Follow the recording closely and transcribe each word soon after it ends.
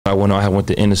I went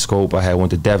to Interscope, I had went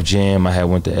to Def Jam, I had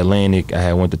went to Atlantic, I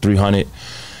had went to 300,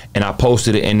 and I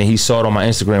posted it, and then he saw it on my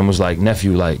Instagram, was like,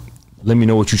 nephew, like, let me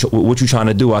know what you trying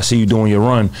to do. I see you doing your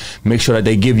run. Make sure that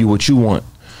they give you what you want.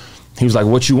 He was like,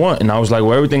 what you want? And I was like,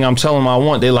 well, everything I'm telling them I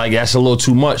want, they like, that's a little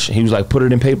too much. He was like, put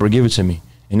it in paper, give it to me.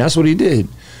 And that's what he did.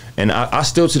 And I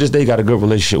still to this day got a good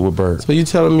relationship with Bird. So you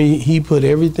telling me he put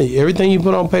everything you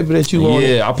put on paper that you wanted?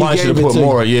 Yeah, I probably should have put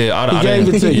more. Yeah, he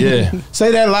gave it to you. Yeah.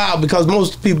 Say that loud, because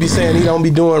most people be saying he don't be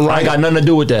doing right. I ain't got nothing to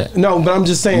do with that. No, but I'm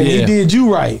just saying he did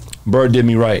you right. Bird did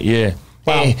me right. Yeah.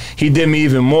 Wow. And he did me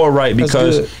even more right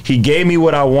because he gave me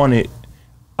what I wanted.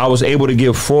 I was able to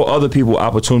give 4 other people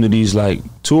opportunities. Like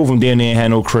 2 of them didn't had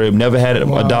no crib, never had a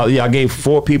dollar. Yeah, I gave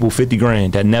 4 people 50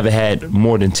 grand that never had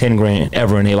more than 10 grand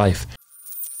ever in their life.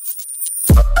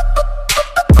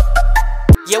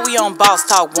 Yeah, we on Boss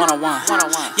Talk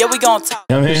 101. Yeah, we gonna talk.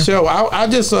 You know what I mean? So I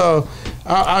just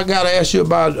I gotta ask you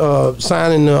about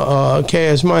signing the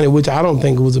Cash Money, which I don't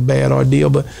think it was a bad ordeal,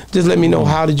 but just let me know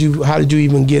how did you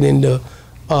even get into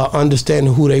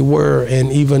understanding who they were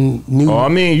and even knew. Oh, I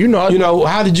mean, you know,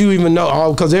 how did you even know?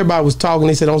 Oh, because everybody was talking.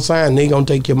 They said don't sign, they gonna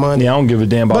take your money. Yeah, I don't give a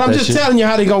damn about that. But I'm just telling you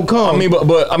how they gonna come. I mean,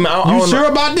 but I mean, you sure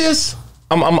about this?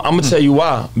 I'm gonna tell you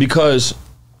why. Because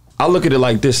I look at it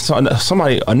like this: a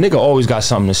nigga always got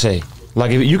something to say.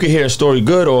 Like if you can hear a story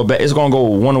good or bad, it's gonna go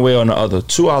one way or the other.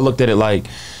 2, I looked at it like,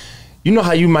 you know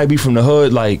how you might be from the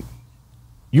hood, like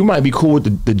you might be cool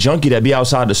with the junkie that be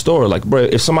outside the store. Like, bro,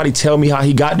 if somebody tell me how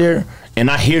he got there and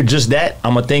I hear just that,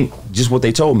 I'm gonna think just what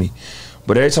they told me.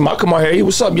 But every time I come out here, hey,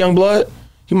 what's up, young blood?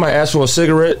 He might ask for a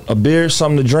cigarette, a beer,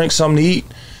 something to drink, something to eat.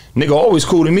 Nigga always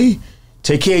cool to me.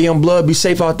 Take care of young blood, be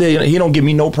safe out there. He don't give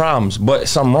me no problems, but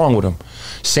something wrong with him.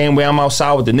 Same way I'm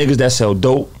outside with the niggas that sell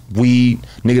dope, weed,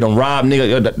 nigga done rob,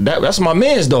 nigga. That's my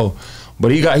mans though.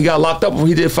 But he got locked up.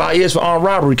 He did 5 years for armed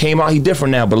robbery. Came out, he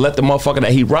different now. But let the motherfucker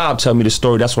that he robbed tell me the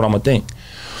story. That's what I'm gonna think.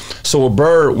 So with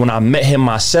Bird, when I met him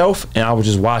myself, and I was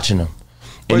just watching him.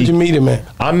 Where'd you meet him at?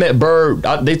 I met Bird.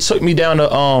 They took me down to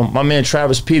my man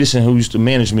Travis Peterson, who used to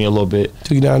manage me a little bit.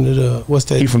 Took you down to the what's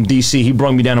that? He from DC. He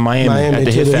brought me down to Miami at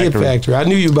the Hit Factory. I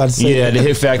knew you were about to say that. The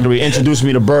Hit Factory. Introduced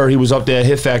me to Bird. He was up there at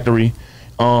Hit Factory.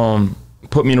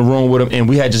 Put me in a room with him, and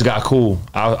we had just got cool.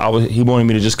 He wanted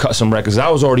me to just cut some records. I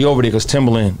was already over there because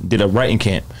Timberland did a writing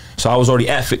camp, so I was already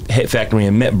at Hit Factory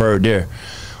and met Bird there.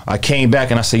 I came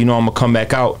back and I said, you know, I'm gonna come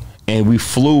back out, and we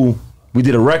flew. We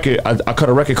did a record. I cut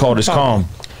a record called "It's Calm."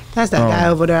 That's that guy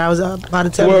over there. I was about to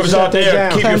tell you. Whoever's out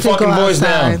there, keep your fucking voice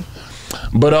down.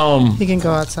 But he can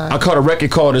go outside. I cut a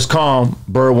record called "It's Calm."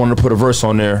 Bird wanted to put a verse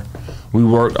on there. We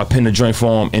worked. I pinned a joint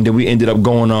for him, and then we ended up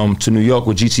going to New York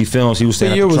with GT Films. He was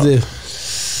staying. What year was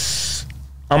this?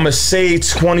 I'm gonna say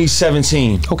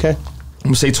 2017. Okay. I'm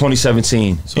gonna say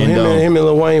 2017. So him and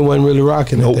Lil Wayne wasn't really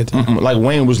rocking at that time. Like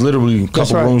Wayne was literally a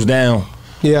couple rooms down.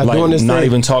 Yeah, like, doing this not thing.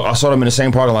 even talk. I saw them in the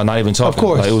same parking lot, not even talking. Of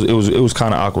course, like, it was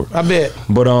kind of awkward. I bet.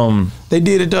 But they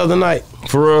did it the other night.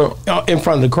 For real, in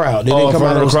front of the crowd. They didn't come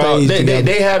out on stage.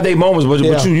 They have their moments,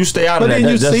 but you stay out of that. But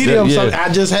then you see them. So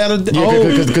I just had a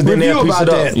because then they'll piece it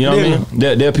up. You know what I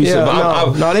mean? They'll piece it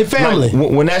up. No, they family.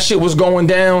 Like, when that shit was going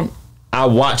down, I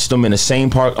watched them in the same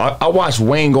park. I watched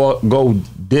Wayne go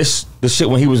this shit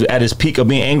when he was at his peak of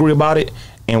being angry about it,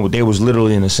 and they was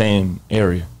literally in the same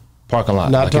area, parking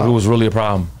lot. Like if it was really a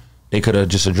problem, they could have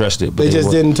just addressed it. But they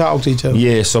just didn't talk to each other.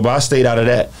 Yeah, so but I stayed out of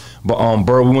that. But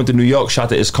Bird, we went to New York, shot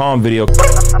the "It's Calm" video. We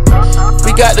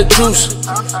got the juice.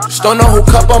 Just don't know who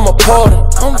cup I'm a porter.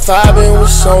 I'm vibing with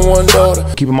someone's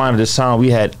daughter. Keep in mind at this time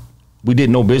we did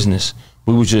no business.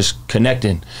 We was just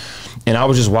connecting. And I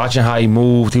was just watching how he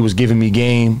moved. He was giving me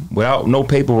game without no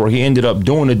paperwork. He ended up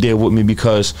doing a deal with me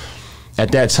because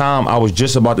at that time I was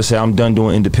just about to say I'm done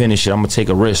doing independent shit. I'm gonna take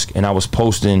a risk. And I was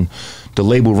posting the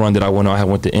label run that I went on. I had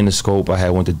went to Interscope. I had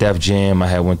went to Def Jam. I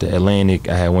had went to Atlantic.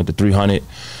 I had went to 300.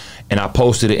 And I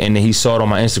posted it, and then he saw it on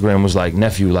my Instagram. Was like,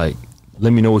 nephew, like,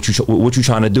 let me know what you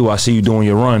trying to do. I see you doing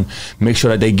your run. Make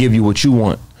sure that they give you what you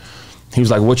want. He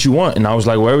was like, what you want? And I was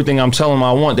like, well, everything I'm telling them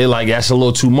I want, they like, that's a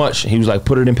little too much. He was like,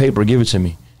 put it in paper, give it to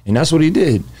me. And that's what he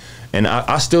did. And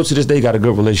I still to this day got a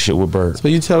good relationship with Bird. So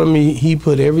you telling me he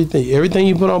put everything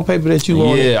you put on paper that you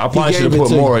wanted? Yeah, I probably should have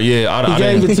put more. Yeah, he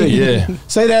gave it to you. Yeah.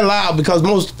 Say that loud, because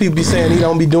most people be saying he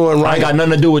don't be doing right. I ain't got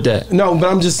nothing to do with that. No, but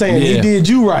I'm just saying he did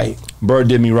you right. Bird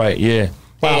did me right. Yeah.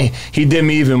 Wow. And he did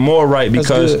me even more right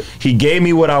because he gave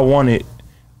me what I wanted.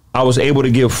 I was able to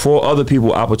give 4 other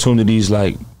people opportunities.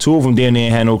 Like 2 of them didn't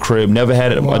had no crib, never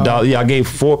had a dollar. Yeah, I gave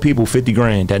 4 people 50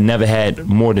 grand that never had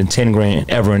more than 10 grand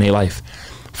ever in their life.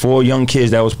 4 young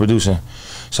kids that was producing.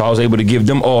 So I was able to give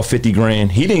them all 50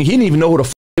 grand. He didn't even know who the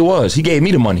f it was. He gave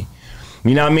me the money.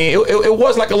 You know what I mean? It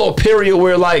was like a little period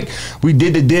where like we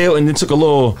did the deal and then took a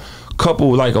little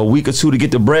couple, like a week or two to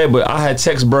get the bread. But I had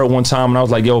text Bird one time and I was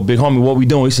like, yo, big homie, what we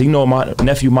doing? He said, you know, my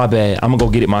nephew, my bad. I'm gonna go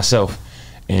get it myself.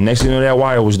 And next thing you know, that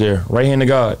wire was there, right hand to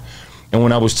God. And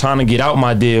when I was trying to get out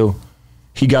my deal,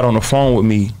 he got on the phone with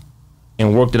me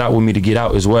and worked it out with me to get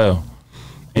out as well.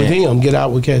 With him, get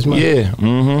out with Cash Money.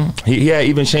 Yeah, he had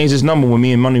even changed his number when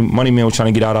me and Money Man was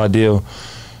trying to get out our deal.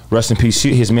 Rest in peace,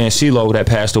 his man CeeLo that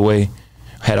passed away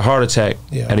had a heart attack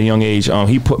at a young age.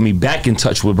 He put me back in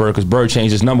touch with Bird because Bird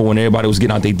changed his number when everybody was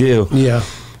getting out their deal. Yeah,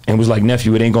 and was like,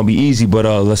 nephew, it ain't gonna be easy, but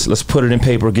let's put it in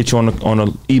paper, get you on a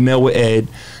email with Ed.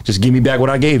 Just give me back what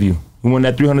I gave you. We won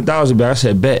that $300,000 back. I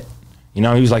said, bet. You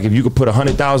know, he was like, if you could put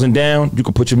 $100,000 down, you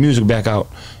could put your music back out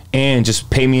and just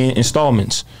pay me in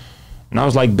installments. And I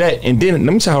was like, bet. And then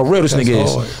let me tell you how real this nigga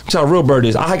is. Let me tell you how real Bird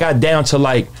is. I got down to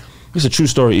like, this is a true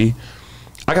story, E.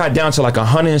 I got down to like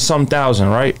 100 and some thousand,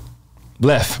 right?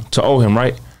 Left to owe him,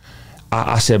 right?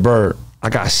 I said, Bird, I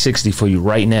got 60 for you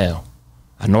right now.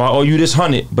 I know I owe you this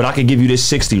 100, but I can give you this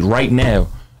 60 right now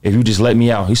if you just let me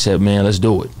out. He said, man, let's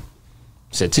do it.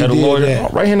 I said, tell the lawyer,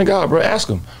 right hand to God, bro, ask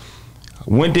him.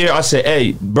 Went there, I said,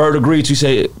 hey, Bird agreed. He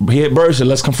said, he hit Bird, said,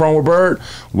 let's confirm with Bird.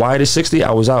 Why it is 60?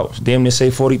 I was out. Damn near say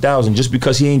 40,000 just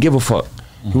because he ain't give a fuck.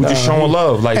 He was just showing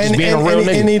love, like just being a real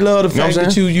nigga. And he loved the fact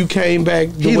that you came back.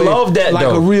 He loved that like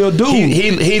though. A real dude.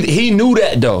 He knew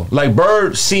that though. Like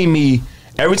Bird seen me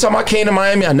every time I came to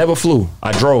Miami. I never flew.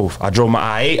 I drove my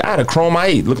i8. I had a chrome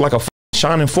i8, looked like a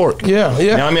shining fork. Yeah. You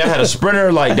know what I mean? I had a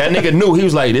Sprinter. Like that nigga knew. He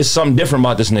was like, there's something different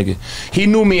about this nigga. He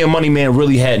knew me and Money Man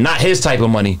really had not his type of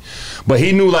money, but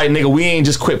he knew like, nigga, we ain't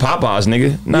just quit Popeyes,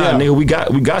 nigga. Nah, nigga, we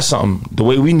got something. The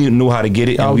way we knew how to get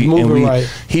it,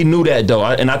 he knew that though,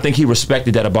 and I think he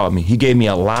respected that about me. He gave me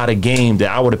a lot of game that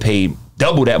I would have paid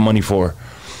double that money for,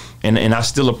 and I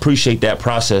still appreciate that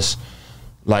process.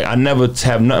 Like I never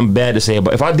have nothing bad to say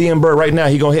about. If I DM Bird right now,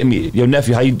 he gonna hit me. Yo,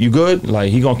 nephew, how you good?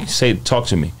 Like he gonna talk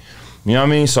to me. You know what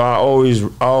I mean? So I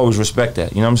always respect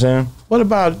that. You know what I'm saying? What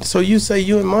about, so you say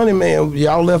you and Money Man,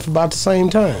 y'all left about the same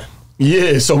time?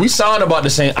 Yeah, so we signed about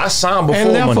the same. I signed before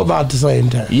and left Money. about the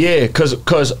same time. Yeah,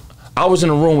 cause I was in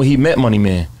the room when he met Money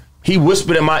Man. He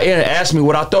whispered in my ear and asked me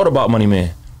what I thought about Money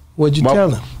Man. What'd you tell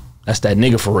him? That's that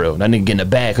nigga for real. That nigga getting the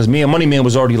bag. Cause me and Money Man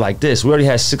was already like this. We already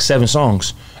had 6-7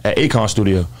 songs at Akon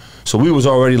Studio. So we was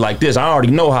already like this. I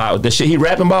already know how the shit he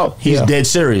rapping about, he's dead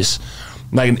serious.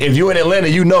 Like if you in Atlanta,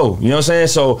 you know what I'm saying?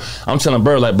 So I'm telling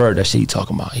Bird, like, Bird, that shit he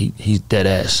talking about, he's dead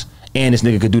ass. And this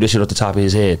nigga could do that shit off the top of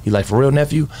his head. He like, for real,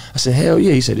 nephew? I said, hell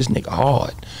yeah. He said, this nigga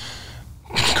hard.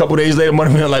 A couple days later,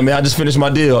 Money Man like, man, I just finished my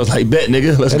deal. I was like, bet,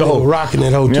 nigga, let's go. Nigga rocking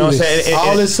that whole, you know what I'm saying?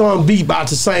 All this song beat about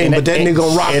the same, but that nigga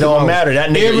gonna rock it. It don't matter.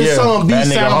 That nigga, every song beat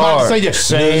sound about the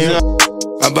same.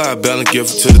 I buy a bell and give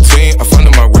it to the team. I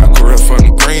funded my rap career from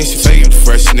the green. She fake the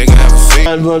freshest nigga ever seen.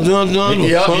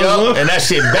 Yup. And that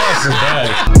shit bouncing.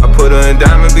 I put her in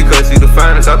diamond because she the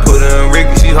finest. I put her in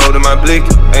Ricky. She holding my blicky.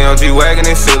 AMG wagon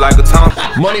and shit like a Tom.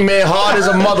 Money Man hard as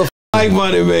a mother. Like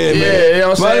Money Man, yeah, man. You know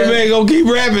what I'm saying? Money Man gonna keep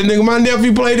rapping, nigga. My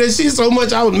nephew played that shit so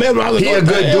much I was mad. He a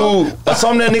good dude.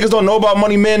 Something that niggas don't know about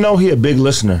Money Man though, he a big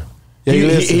listener. Yeah,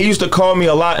 he used to call me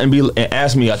a lot and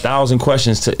ask me 1,000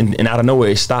 questions and out of nowhere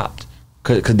it stopped.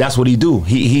 Cause that's what he do.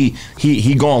 He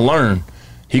gonna learn.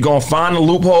 He gonna find the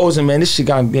loopholes and man, this shit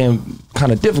got damn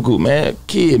kind of difficult, man.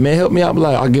 Kid, man, help me out.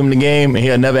 Like I'll give him the game and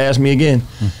he'll never ask me again.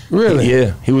 Really?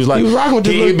 Yeah. He was like, he was rocking with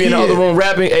he'd be in the other room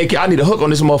rapping. Hey, I need a hook on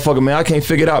this motherfucker, man. I can't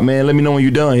figure it out, man. Let me know when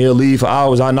you're done. He'll leave for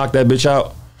hours. I knock that bitch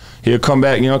out. He'll come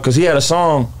back, you know, cause he had a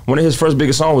song. One of his first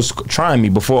biggest songs was "Trying Me"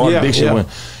 before all the big shit went.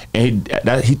 And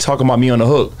he talking about me on the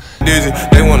hook.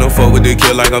 They wanna fuck with the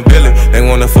kid like I'm Billy. They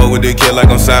wanna fuck with the kid like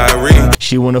I'm Cyree.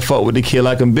 She wanna fuck with the kid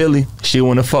like I'm Billy. She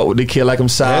wanna fuck with the kid like I'm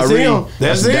Cyree.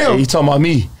 That's him. He talking about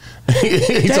me.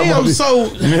 Damn, so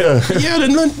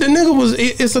the nigga was.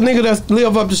 It's a nigga that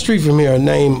live up the street from here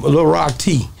named Lil Rock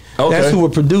T. Okay. That's who were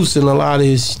producing a lot of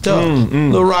his stuff.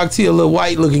 Lil Rock T, a little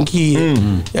white looking kid.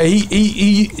 Yeah,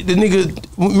 the nigga.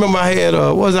 Remember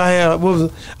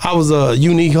I was a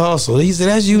Unique Hustle. He said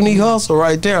that's Unique Hustle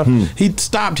right there. He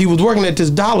stopped. He was working at this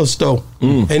dollar store,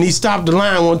 and he stopped the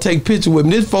line. Want to take a picture with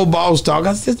him. This football stock.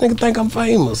 I said, this nigga think I'm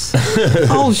famous.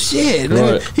 Oh shit!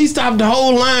 Right. He stopped the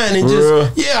whole line and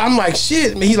just I'm like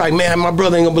shit. He like, man, my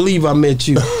brother ain't gonna believe I met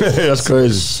you. That's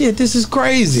crazy. Shit, this is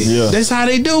crazy. Yeah. That's how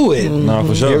they do it. Nah,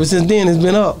 for sure. Ever since then, it's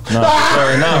been up.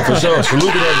 Nah, for sure.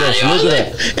 Salute to that. Salute to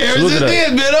that. Ever since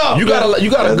then, it's been up. You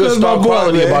got a good star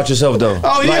quality about yourself though.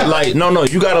 Oh yeah. Like no,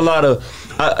 you got a lot of.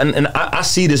 I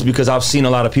see this because I've seen a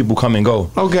lot of people come and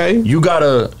go. Okay. You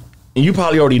gotta. You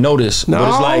probably already know this, but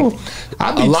it's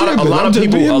like a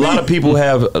lot of people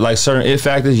have like certain it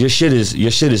factors. Your shit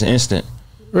is instant.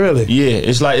 Really? Yeah,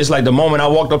 it's like the moment I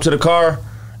walked up to the car,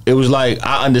 it was like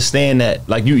I understand that.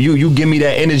 Like you give me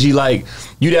that energy. Like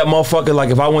you that motherfucker. Like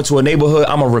if I went to a neighborhood,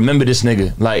 I'ma remember this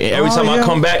nigga. Like every time I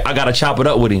come back, I gotta chop it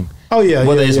up with him. Oh yeah.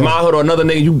 Whether it's my hood or another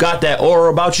nigga, you got that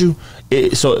aura about you.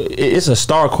 It's a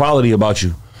star quality about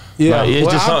you. Yeah, like, it's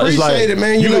well, just I appreciate it,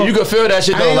 man. You know, you can feel that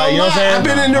shit though. Like you know what I'm saying? I've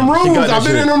been in them rooms. I've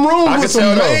been in them rooms with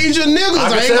some major niggas.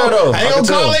 I ain't gonna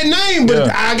call their name, but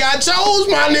I got chose,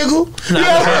 my nigga.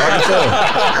 I can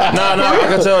tell. Nah, I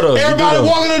can tell though. Everybody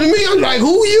walking up to me, I'm like,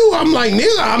 "Who you?" I'm like,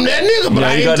 "Nigga, I'm that nigga," but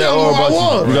I ain't tell them who I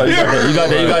was. You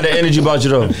got that energy about you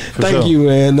though. Thank you,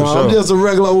 man. No, I'm just a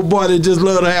regular old boy that just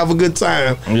love to have a good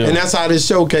time, and that's how this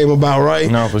show came about,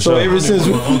 right? No, for sure. So ever since,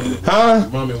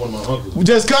 Remind me of one of my uncles.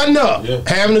 just cutting up,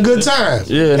 having a good time.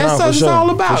 Yeah, that's what it's all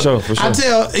about. For sure. I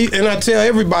tell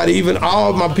everybody, even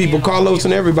all my people, Carlos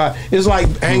and everybody, it's like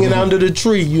hanging under the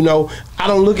tree. You know, I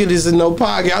don't look at this as no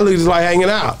podcast. I look at this like hanging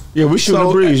out. Yeah, we shoot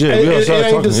the breeze. Yeah, it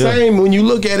ain't the same when you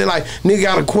look at it like nigga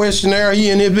got a questionnaire. He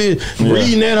in there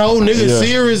reading that whole nigga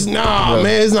serious. Nah,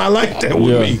 man, it's not like that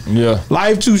with me. Yeah,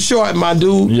 life too short, my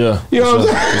dude. Yeah, you know what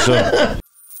I'm saying? For sure.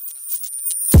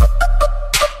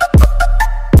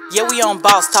 Yeah, we on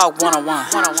Boss Talk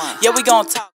 101. Yeah, we gonna talk.